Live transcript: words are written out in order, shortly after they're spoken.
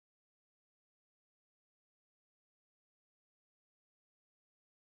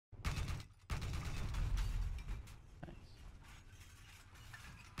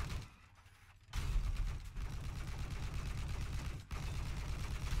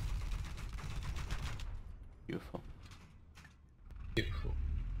Beautiful. Beautiful.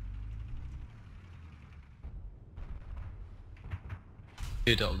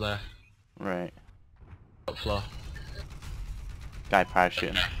 Dude up there. Right. Top floor. Guy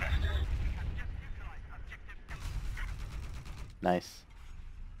parachuting. Nice.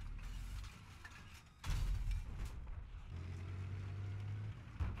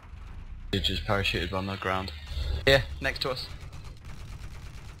 Dude just parachuted on the ground. Yeah, next to us.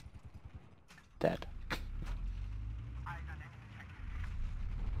 Dead.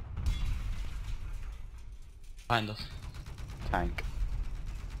 Behind us. Tank.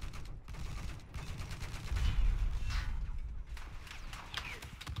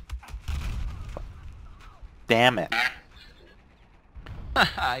 Damn it.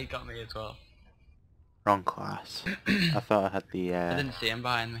 Haha, he got me as well. Wrong class. I thought I had the I didn't see him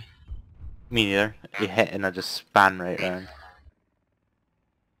behind me. me neither. He hit and I just span right round.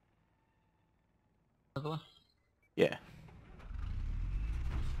 Another one? Yeah.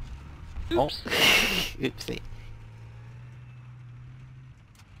 Oops. Oh. Oopsie.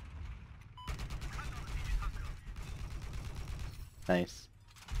 Nice.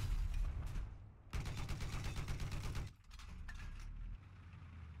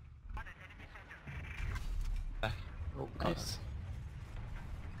 Back. Oh, God. Nice.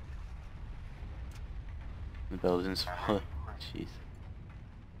 The building's full. Jeez.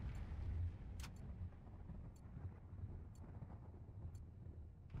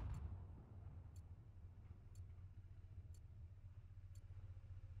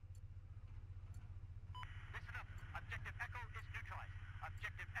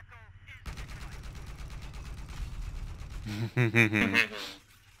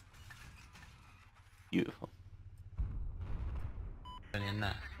 Beautiful. Only in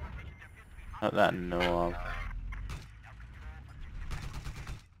there. Not that I know of.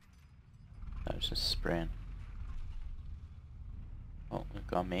 That was just spraying. Oh, we've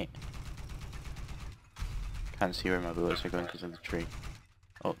got a mate. Can't see where my bullets are going because of the tree.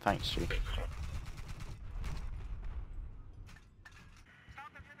 Oh, thanks, tree.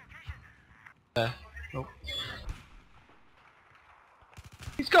 There. Oh.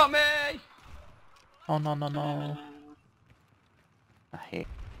 He's got me! Oh no no no! I hate.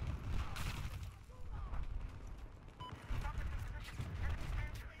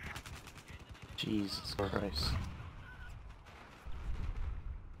 Jesus Christ.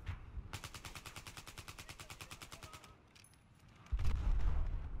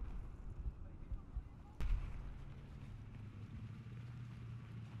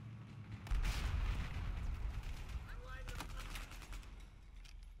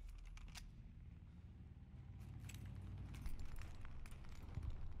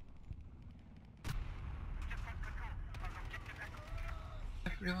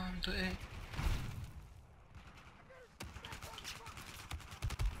 Everyone to it.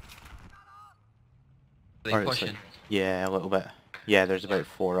 Are they Or it's pushing? like, yeah, a little bit. Yeah, there's about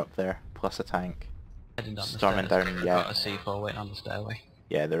 4 up there, plus a tank. Heading down Storming the stairs. down, I've yeah. got a C4 waiting on the stairway.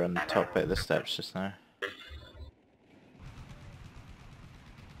 Yeah, they're on the top bit of the steps just now.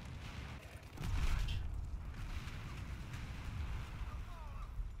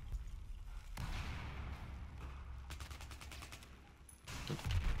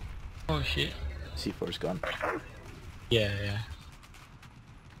 Oh shit. C4's gone. Yeah, yeah.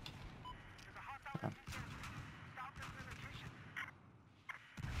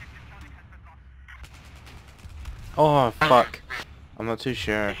 Oh fuck. I'm not too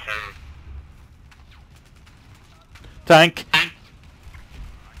sure. Tank!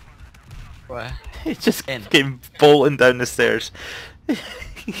 Where? He just In. came bolting down the stairs.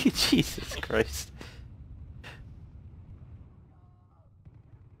 Jesus Christ.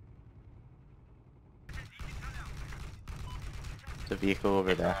 There's a vehicle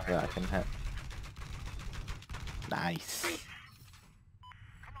over there that I can hit. Nice.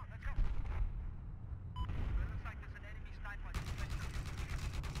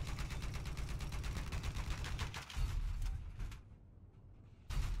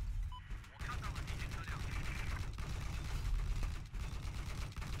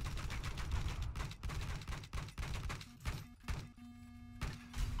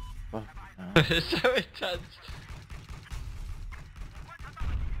 Fuck, no. It's so intense.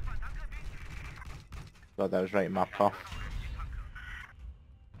 God, that was right in my path.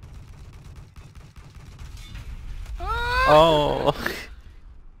 Ah! Oh!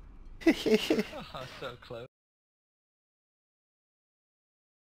 Oh, so close.